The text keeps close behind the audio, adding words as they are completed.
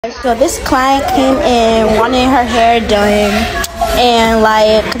So this client came in wanting her hair done, and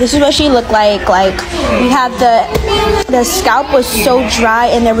like this is what she looked like. Like we had the scalp was so dry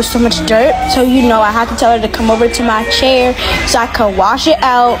and there was so much dirt, so I had to tell her to come over to my chair so I could wash it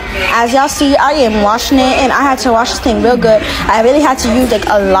out. As y'all see, I am washing it, and I had to wash this thing real good. I really had to use like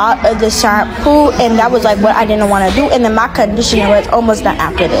a lot of the shampoo, and that was like what I didn't want to do. And then my conditioner was almost done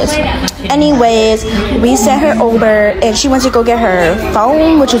after this. Anyways, we sent her over and she went to go get her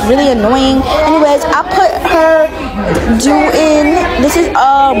phone, which was really annoying. Anyways, I put her doing, this is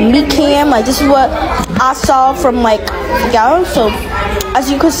me cam, like this is what I saw from like y'all. So as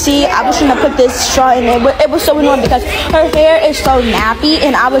you can see, I was trying to put this straw in it was so annoying because her hair is so nappy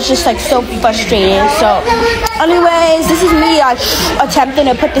and I was just like so frustrated. So anyways, this is me like attempting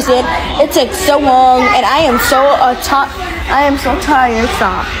to put this in. It took so long and I am so tired.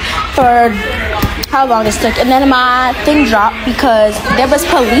 Stop. For how long this took, and then my thing dropped because there was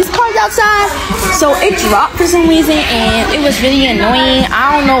police cars outside, so it dropped for some reason and it was really annoying.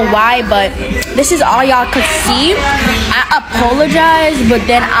 I don't know why, but this is all y'all could see. I apologize, but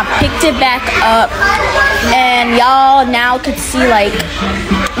then I picked it back up and y'all now could see like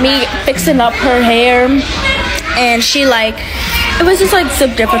me fixing up her hair, and she like, it was just like so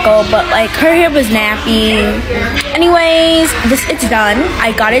difficult, but like her hair was nappy. Anyways, it's done.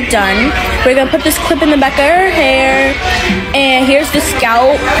 I got it done. We're gonna put this clip in the back of her hair, and here's the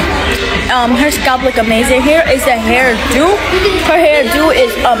scalp. Her scalp look amazing. Here is the hairdo. Her hairdo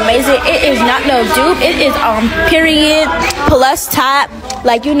is amazing. It is not no dupe. It is period plus top.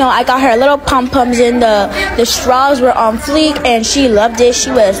 Like I got her little pom poms in, the straws were on fleek, and she loved it. She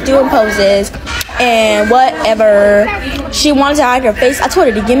was doing poses and whatever. She wanted to hide her face. I told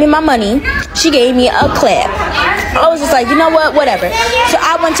her to give me my money. She gave me a clip. I was just like, you know what, whatever. So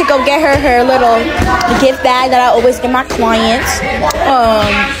I went to go get her little gift bag that I always give my clients.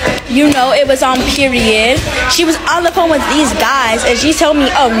 It was on period. She was on the phone with these guys and she told me,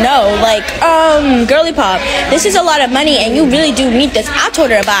 oh no, like, girly pop, this is a lot of money and you really do need this. I told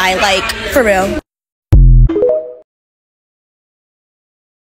her to buy, like, for real.